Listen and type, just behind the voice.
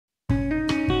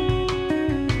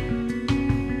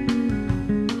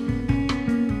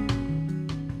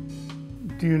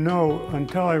You know,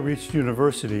 until I reached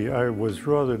university, I was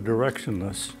rather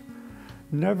directionless.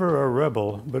 Never a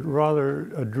rebel, but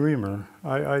rather a dreamer.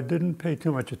 I didn't pay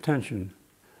too much attention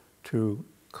to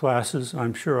classes.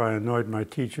 I'm sure I annoyed my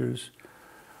teachers,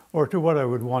 or to what I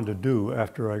would want to do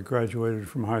after I graduated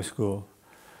from high school.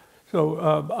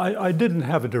 So I didn't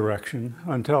have a direction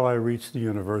until I reached the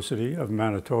University of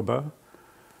Manitoba.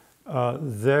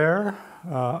 There,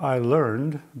 I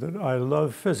learned that I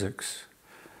love physics.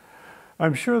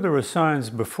 I'm sure there were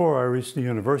signs before I reached the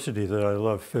university that I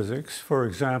loved physics. For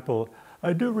example,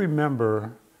 I do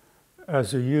remember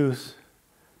as a youth,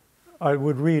 I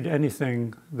would read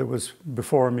anything that was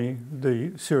before me,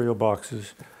 the cereal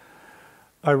boxes.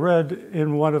 I read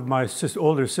in one of my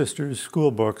older sister's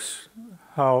school books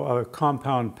how a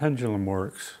compound pendulum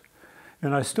works.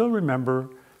 And I still remember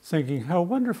thinking how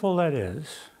wonderful that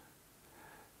is.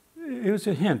 It was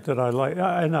a hint that I like,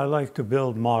 and I like to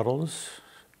build models.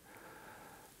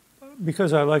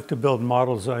 Because I like to build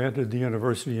models, I entered the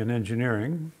university in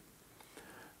engineering.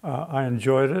 I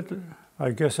enjoyed it.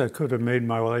 I guess I could have made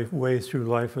my way through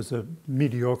life as a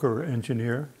mediocre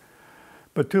engineer.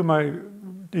 But to my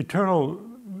eternal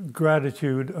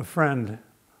gratitude, a friend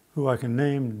who I can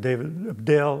name,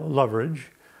 Dale Loveridge,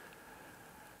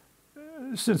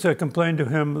 since I complained to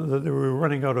him that they were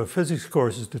running out of physics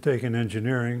courses to take in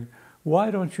engineering, why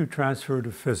don't you transfer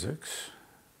to physics?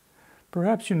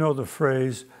 Perhaps you know the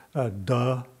phrase, a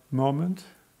duh moment.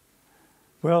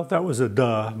 Well, that was a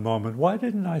duh moment. Why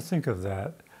didn't I think of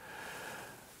that?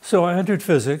 So I entered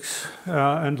physics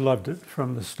and loved it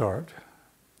from the start.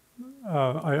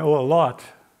 I owe a lot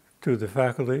to the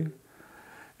faculty,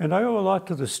 and I owe a lot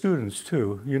to the students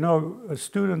too. You know, a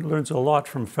student learns a lot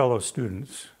from fellow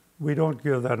students. We don't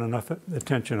give that enough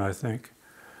attention, I think.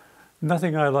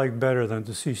 Nothing I like better than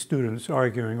to see students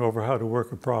arguing over how to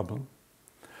work a problem.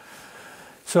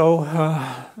 So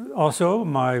also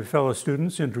my fellow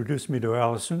students introduced me to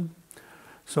Allison,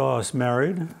 saw us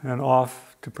married, and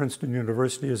off to Princeton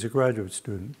University as a graduate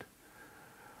student.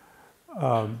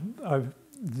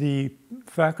 The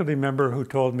faculty member who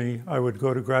told me I would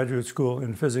go to graduate school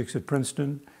in physics at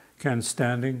Princeton, Ken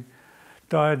Standing,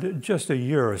 died just a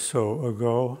year or so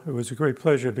ago. It was a great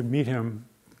pleasure to meet him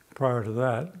prior to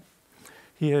that.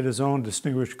 He had his own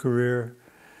distinguished career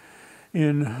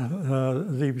in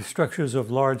the structures of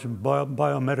large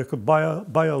biological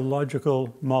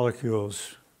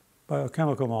molecules,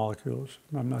 biochemical molecules.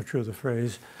 I'm not sure of the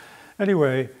phrase.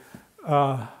 Anyway,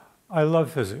 I love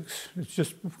physics. It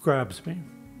just grabs me,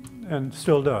 and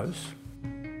still does.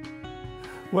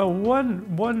 Well,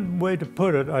 one way to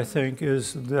put it, I think,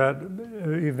 is that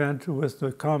event with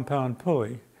the compound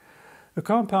pulley. The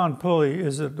compound pulley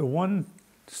is at the one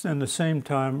and the same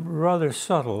time rather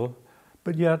subtle,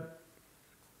 but yet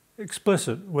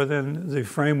explicit within the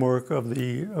framework of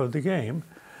the game.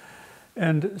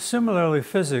 And similarly,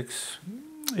 physics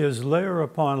is layer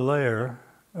upon layer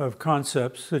of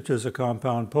concepts such as a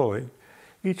compound pulley.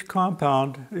 Each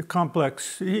compound, what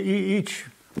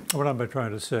am I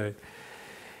trying to say?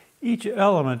 Each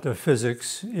element of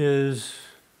physics is,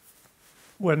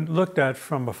 when looked at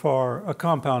from afar, a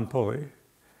compound pulley.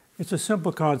 It's a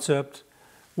simple concept,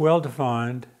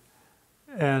 well-defined,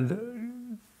 and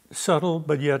subtle,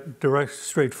 but yet direct,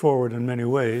 straightforward in many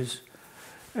ways.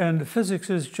 And physics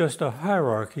is just a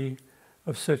hierarchy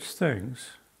of such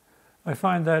things. I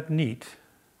find that neat.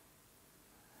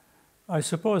 I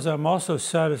suppose I'm also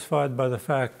satisfied by the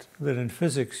fact that in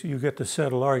physics you get to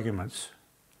settle arguments,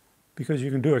 because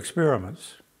you can do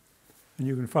experiments and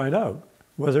you can find out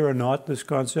whether or not this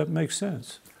concept makes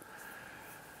sense.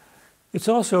 It's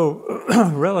also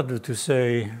relative to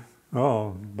say,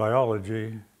 oh,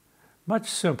 biology, much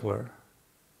simpler.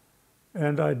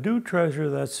 And I do treasure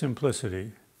that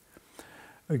simplicity.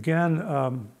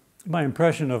 Again, my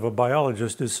impression of a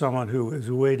biologist is someone who is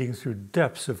wading through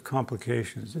depths of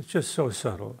complications. It's just so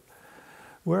subtle.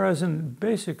 Whereas in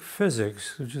basic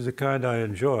physics, which is the kind I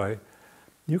enjoy,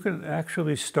 you can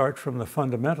actually start from the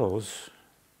fundamentals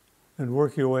and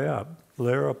work your way up,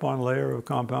 layer upon layer of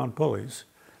compound pulleys.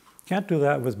 Can't do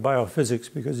that with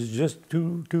biophysics because it's just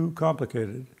too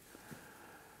complicated.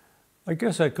 I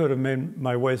guess I could have made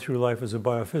my way through life as a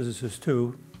biophysicist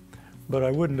too, but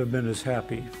I wouldn't have been as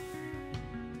happy.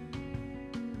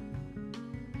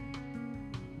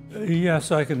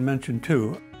 Yes, I can mention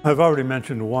two. I've already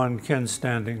mentioned one, Ken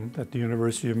Standing at the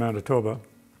University of Manitoba.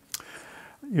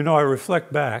 You know, I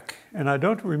reflect back, and I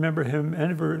don't remember him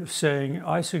ever saying,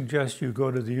 I suggest you go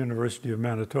to the University of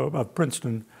Manitoba,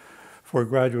 Princeton, for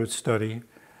graduate study.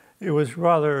 It was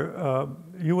rather,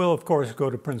 you will, of course,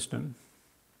 go to Princeton.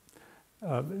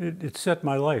 It set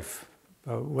my life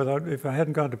If I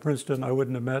hadn't gone to Princeton, I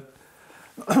wouldn't have met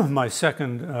my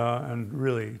second and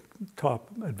really top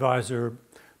advisor,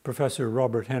 Professor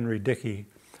Robert Henry Dickey,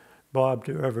 Bob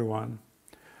to everyone,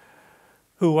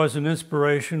 who was an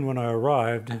inspiration when I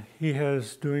arrived. He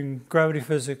has doing gravity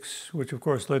physics, which of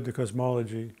course led to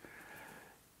cosmology.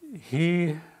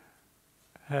 He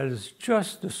has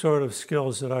just the sort of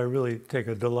skills that I really take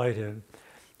a delight in.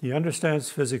 He understands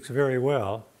physics very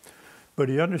well, but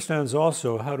he understands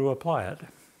also how to apply it.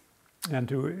 And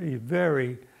to a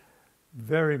very,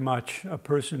 very much a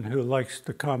person who likes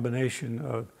the combination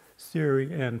of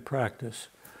theory and practice,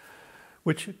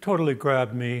 which totally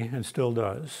grabbed me and still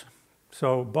does.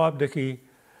 So Bob Dickey,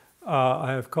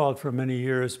 I have called for many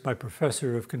years my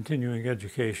professor of continuing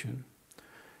education.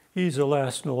 He's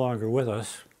alas no longer with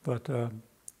us, but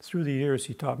through the years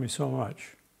he taught me so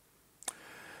much.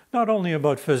 Not only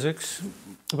about physics,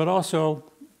 but also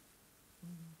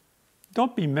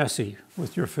don't be messy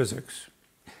with your physics.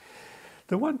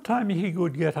 The one time he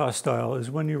would get hostile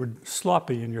is when you were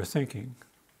sloppy in your thinking.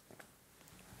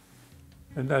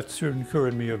 And that soon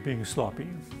cured me of being sloppy.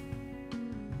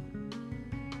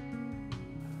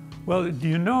 Well, do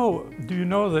you know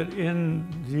that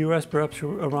in the US, perhaps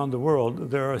around the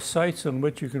world, there are sites on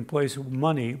which you can place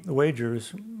money,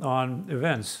 wagers on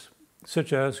events,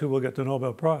 such as who will get the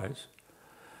Nobel Prize?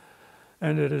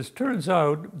 And turns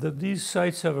out that these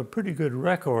sites have a pretty good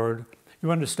record. You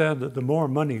understand that the more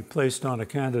money placed on a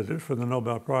candidate for the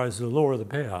Nobel Prize, the lower the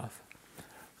payoff.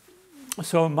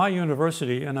 So my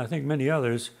university, and I think many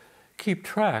others, keep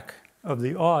track of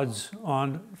the odds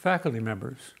on faculty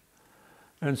members.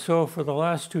 And so for the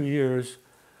last 2 years,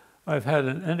 I've had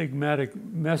an enigmatic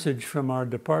message from our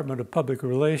Department of Public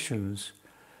Relations.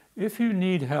 If you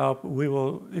need help,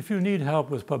 if you need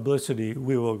help with publicity,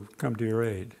 we will come to your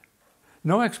aid.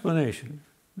 No explanation,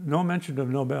 no mention of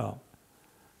Nobel.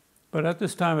 But at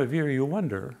this time of year, you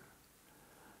wonder.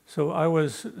 So I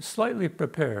was slightly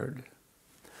prepared.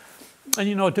 And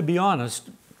you know, to be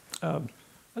honest, I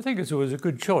think it was a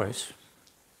good choice.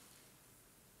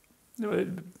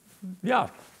 Yeah,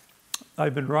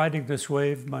 I've been riding this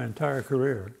wave my entire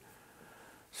career.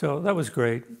 So that was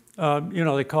great. You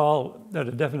know, they call at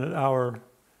a definite hour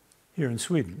here in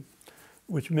Sweden,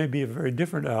 which may be a very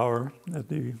different hour at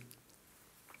the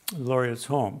Laureate's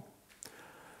home.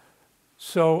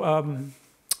 So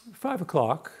 5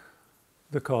 o'clock,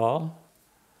 the call,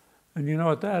 and you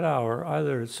know, at that hour,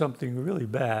 either it's something really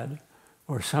bad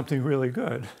or something really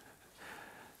good.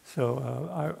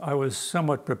 So I was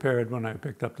somewhat prepared when I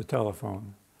picked up the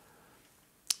telephone.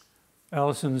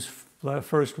 Allison's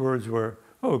first words were,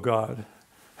 "Oh God."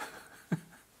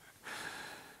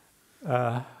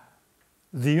 The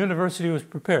university was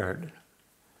prepared,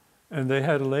 and they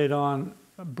had laid on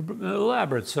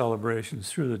elaborate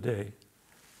celebrations through the day.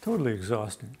 Totally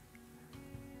exhausting,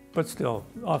 but still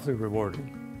awfully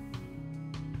rewarding.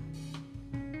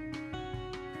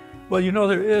 Well, you know,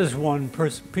 there is one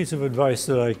piece of advice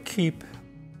that I keep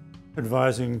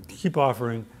advising, keep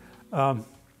offering.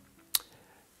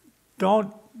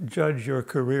 Don't judge your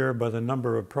career by the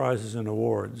number of prizes and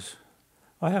awards.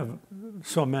 I have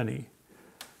so many,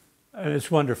 and it's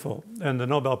wonderful. And the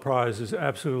Nobel Prize is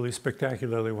absolutely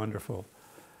spectacularly wonderful.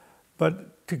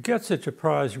 But to get such a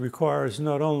prize requires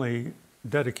not only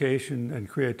dedication and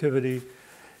creativity,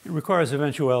 it requires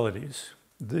eventualities.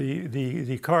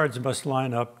 The cards must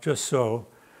line up just so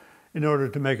in order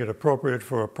to make it appropriate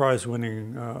for a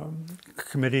prize-winning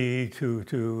committee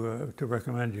to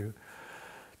recommend you.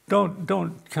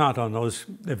 Don't count on those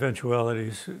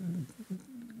eventualities.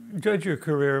 Judge your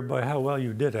career by how well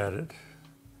you did at it.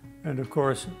 And of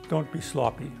course, don't be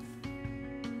sloppy.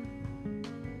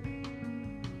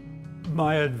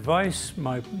 My advice,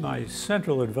 my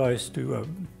central advice to a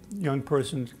young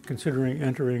person considering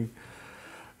entering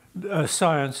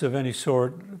science of any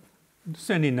sort,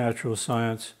 any natural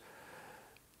science,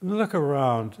 look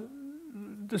around,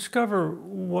 discover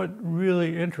what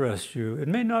really interests you. It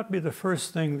may not be the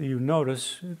first thing that you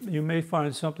notice. You may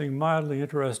find something mildly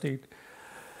interesting,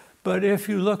 but if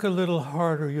you look a little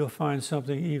harder, you'll find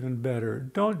something even better.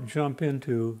 Don't jump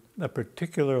into a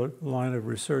particular line of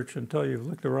research until you've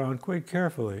looked around quite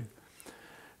carefully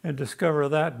and discover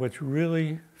that which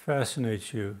really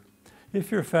fascinates you.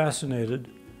 If you're fascinated,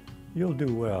 you'll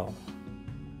do well.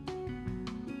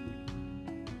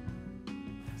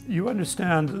 You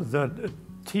understand that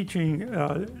teaching,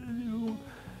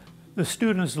 the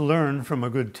students learn from a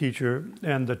good teacher,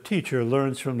 and the teacher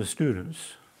learns from the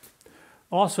students.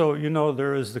 Also, you know,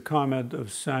 there is the comment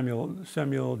of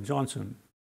Samuel Johnson.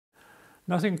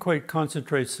 Nothing quite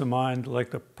concentrates the mind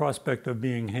like the prospect of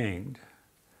being hanged.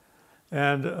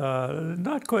 and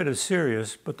not quite as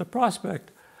serious, but the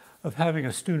prospect of having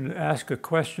a student ask a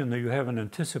question that you haven't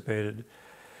anticipated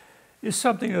is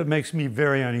something that makes me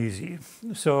very uneasy.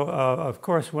 So, of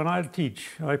course, when I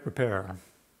teach, I prepare,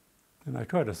 and I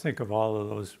try to think of all of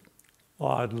those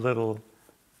odd little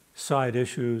side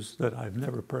issues that I've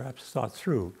never perhaps thought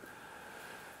through.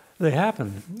 They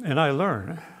happen, and I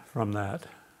learn from that.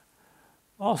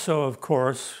 Also, of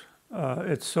course,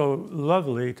 it's so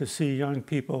lovely to see young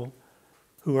people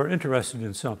who are interested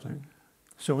in something,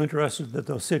 so interested that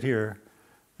they'll sit here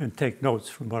and take notes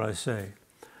from what I say.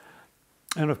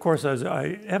 And of course, as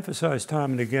I emphasize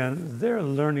time and again, they're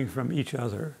learning from each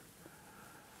other.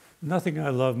 Nothing I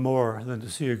love more than to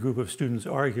see a group of students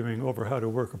arguing over how to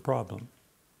work a problem.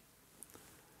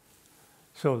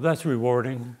 So that's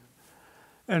rewarding.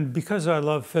 And because I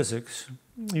love physics,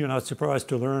 you're not surprised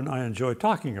to learn I enjoy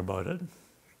talking about it.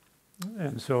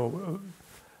 And so,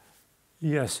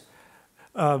 yes,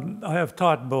 I have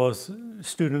taught both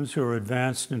students who are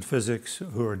advanced in physics,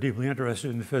 who are deeply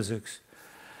interested in physics,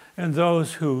 and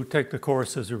those who take the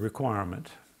course as a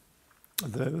requirement.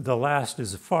 The last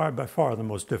is by far the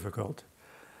most difficult.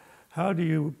 How do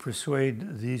you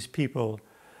persuade these people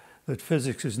that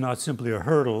physics is not simply a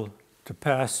hurdle to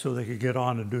pass so they could get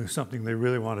on and do something they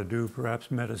really want to do,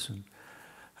 perhaps medicine?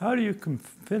 How do you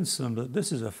convince them that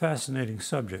this is a fascinating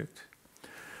subject?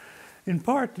 In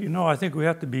part, I think we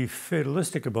have to be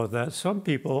fatalistic about that. Some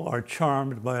people are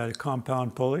charmed by a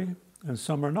compound pulley, and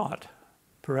some are not.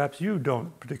 Perhaps you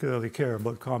don't particularly care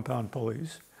about compound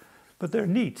pulleys, but they're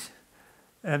neat.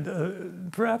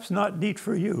 And perhaps not neat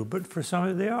for you, but for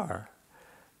some they are.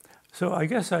 So I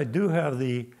guess I do have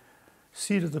the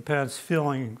seat of the pants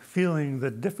feeling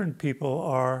that different people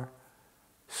are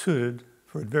suited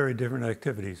for very different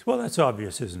activities. Well, that's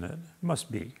obvious, isn't it? It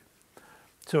must be.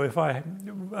 So if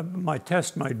my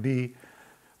test might be,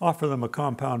 offer them a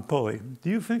compound pulley. Do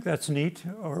you think that's neat,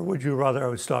 or would you rather I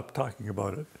would stop talking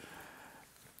about it?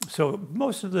 So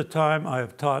most of the time I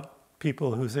have taught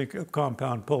people who think a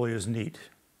compound pulley is neat,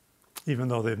 even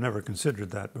though they've never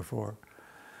considered that before.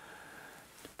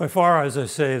 By far, as I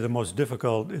say, the most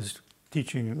difficult is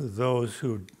teaching those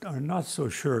who are not so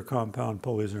sure compound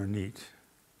pulleys are neat.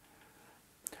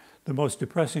 The most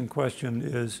depressing question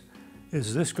is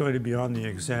this going to be on the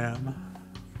exam?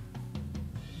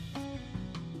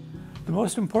 The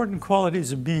most important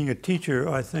qualities of being a teacher,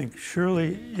 I think,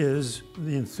 surely is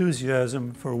the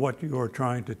enthusiasm for what you are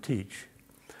trying to teach.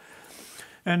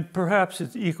 And perhaps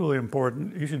it's equally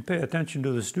important, you should pay attention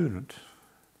to the student.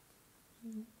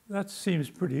 That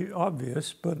seems pretty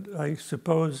obvious, but I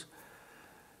suppose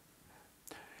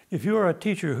if you are a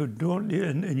teacher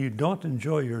and you don't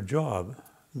enjoy your job,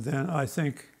 then I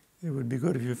think it would be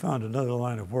good if you found another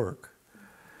line of work.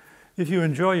 If you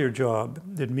enjoy your job,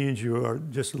 it means you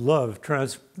just love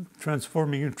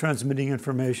transforming and transmitting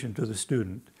information to the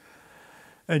student.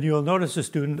 And you'll notice the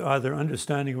student either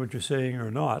understanding what you're saying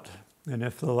or not. And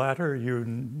if the latter, you're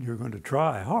going to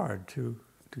try hard to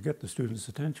get the student's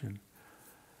attention.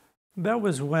 That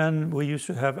was when we used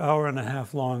to have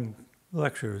hour-and-a-half long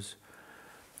lectures.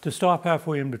 To stop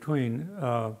halfway in between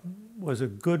was a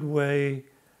good way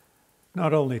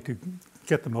not only to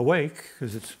get them awake,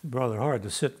 because it's rather hard to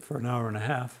sit for an hour and a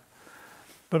half,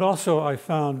 but also I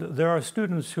found there are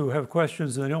students who have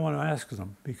questions and they don't want to ask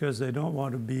them because they don't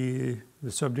want to be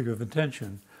the subject of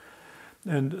attention.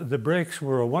 And the breaks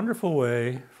were a wonderful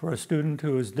way for a student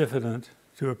who is diffident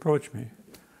to approach me.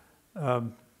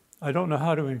 I don't know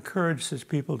how to encourage such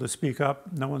people to speak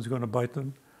up. No one's going to bite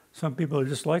them. Some people are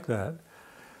just like that.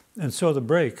 And so the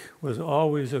break was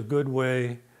always a good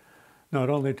way not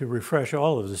only to refresh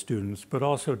all of the students, but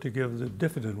also to give the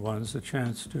diffident ones the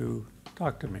chance to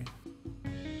talk to me.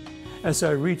 As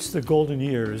I reach the golden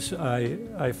years,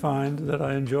 I find that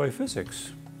I enjoy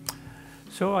physics.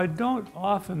 So I don't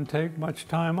often take much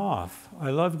time off. I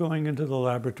love going into the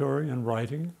laboratory and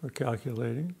writing or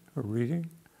calculating or reading.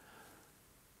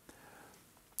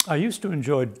 I used to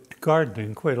enjoy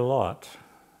gardening quite a lot.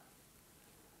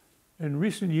 In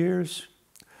recent years,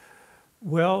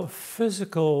 well,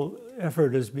 physical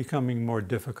effort is becoming more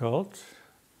difficult.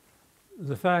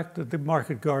 The fact that the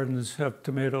market gardens have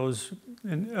tomatoes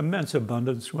in immense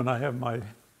abundance when I have my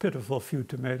pitiful few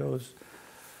tomatoes,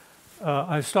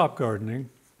 I've stopped gardening.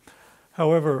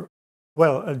 However,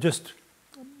 well,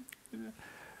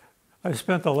 I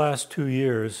spent the last 2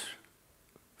 years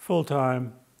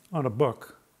full-time on a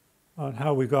book on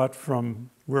how we got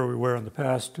from where we were in the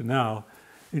past to now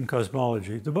in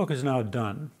cosmology. The book is now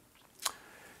done.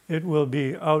 It will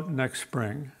be out next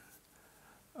spring.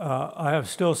 I have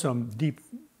still some deep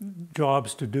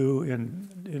jobs to do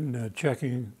in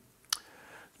checking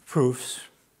proofs,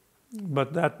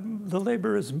 but the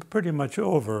labor is pretty much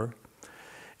over.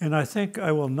 And I think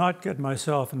I will not get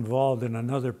myself involved in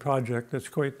another project that's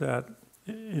quite that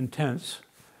intense,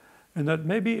 and that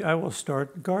maybe I will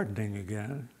start gardening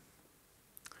again.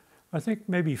 I think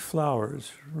maybe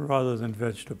flowers rather than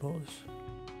vegetables.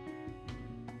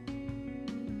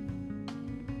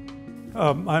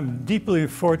 I'm deeply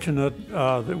fortunate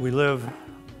that we live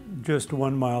just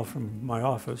 1 mile from my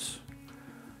office.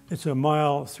 It's a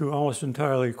mile through almost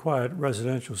entirely quiet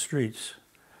residential streets.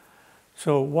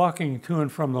 So walking to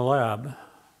and from the lab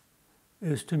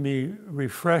is to me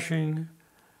refreshing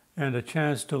and a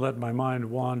chance to let my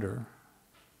mind wander.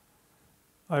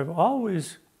 I've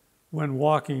always, when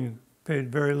walking,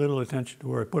 paid very little attention to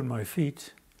where I put my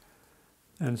feet.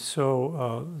 And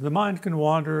so the mind can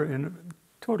wander in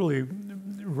totally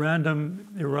random,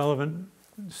 irrelevant,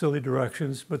 silly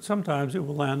directions, but sometimes it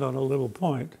will land on a little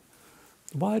point.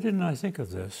 Why didn't I think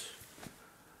of this?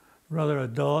 Rather a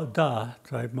da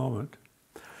type moment.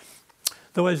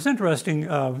 Though it's interesting,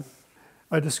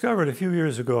 I discovered a few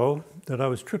years ago that I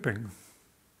was tripping.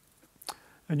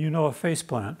 And you know a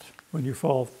faceplant, when you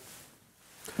fall.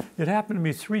 It happened to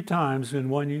me 3 times in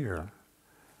 1 year.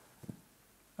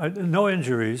 No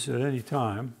injuries at any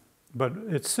time, but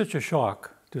it's such a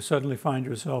shock to suddenly find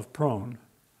yourself prone.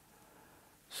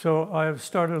 So I've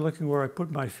started looking where I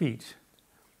put my feet,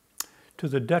 to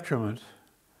the detriment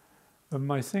of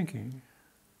my thinking.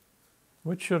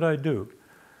 What should I do?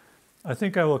 I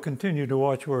think I will continue to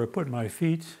watch where I put my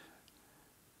feet.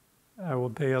 I will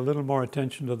pay a little more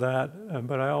attention to that,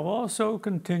 but I'll also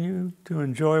continue to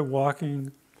enjoy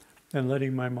walking and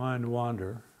letting my mind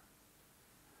wander.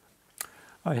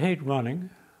 I hate running.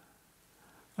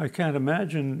 I can't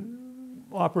imagine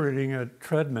operating a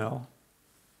treadmill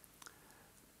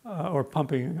or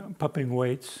pumping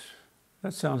weights.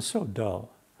 That sounds so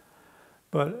dull.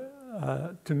 But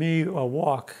to me, a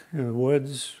walk in the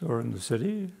woods or in the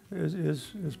city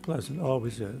is pleasant,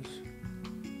 always is.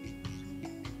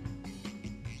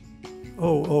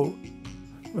 Oh,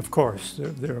 of course,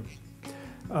 in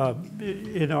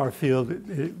our field,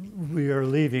 we are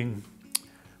leaving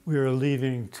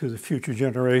to the future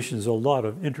generations a lot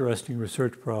of interesting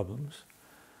research problems.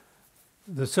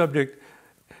 The subject,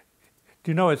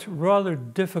 do you know, it's rather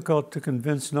difficult to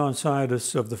convince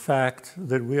non-scientists of the fact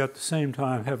that we at the same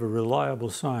time have a reliable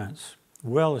science,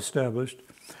 well established,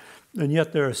 and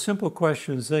yet there are simple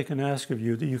questions they can ask of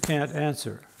you that you can't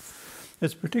answer.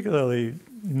 It's particularly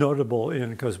notable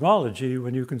in cosmology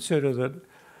when you consider that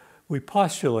we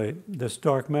postulate this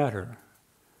dark matter.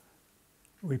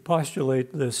 We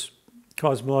postulate this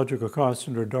cosmological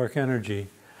constant or dark energy.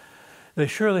 They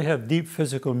surely have deep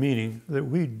physical meaning that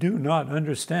we do not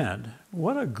understand.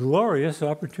 What a glorious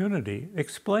opportunity.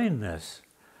 Explain this.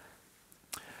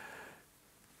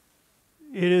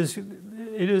 It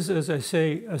is, as I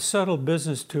say, a subtle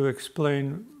business to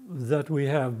explain that we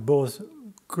have both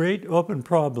great open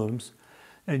problems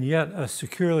and yet a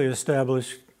securely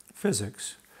established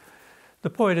physics. The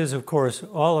point is, of course,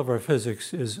 all of our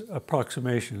physics is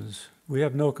approximations. We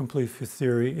have no complete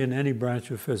theory in any branch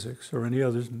of physics or any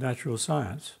other natural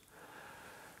science.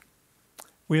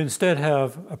 We instead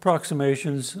have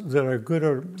approximations that are good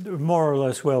or more or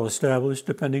less well established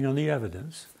depending on the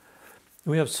evidence.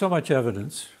 We have so much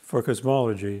evidence for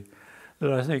cosmology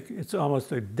that I think it's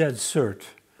almost a dead cert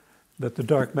that the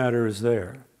dark matter is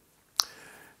there.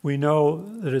 We know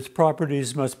that its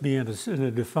properties must be in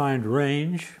a defined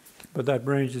range, but that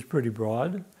range is pretty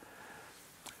broad.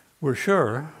 We're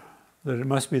sure that it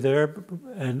must be there,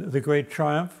 and the great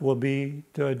triumph will be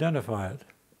to identify it.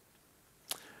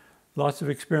 Lots of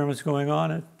experiments going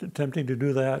on attempting to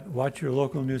do that. Watch your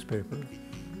local newspaper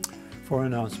for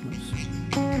announcements.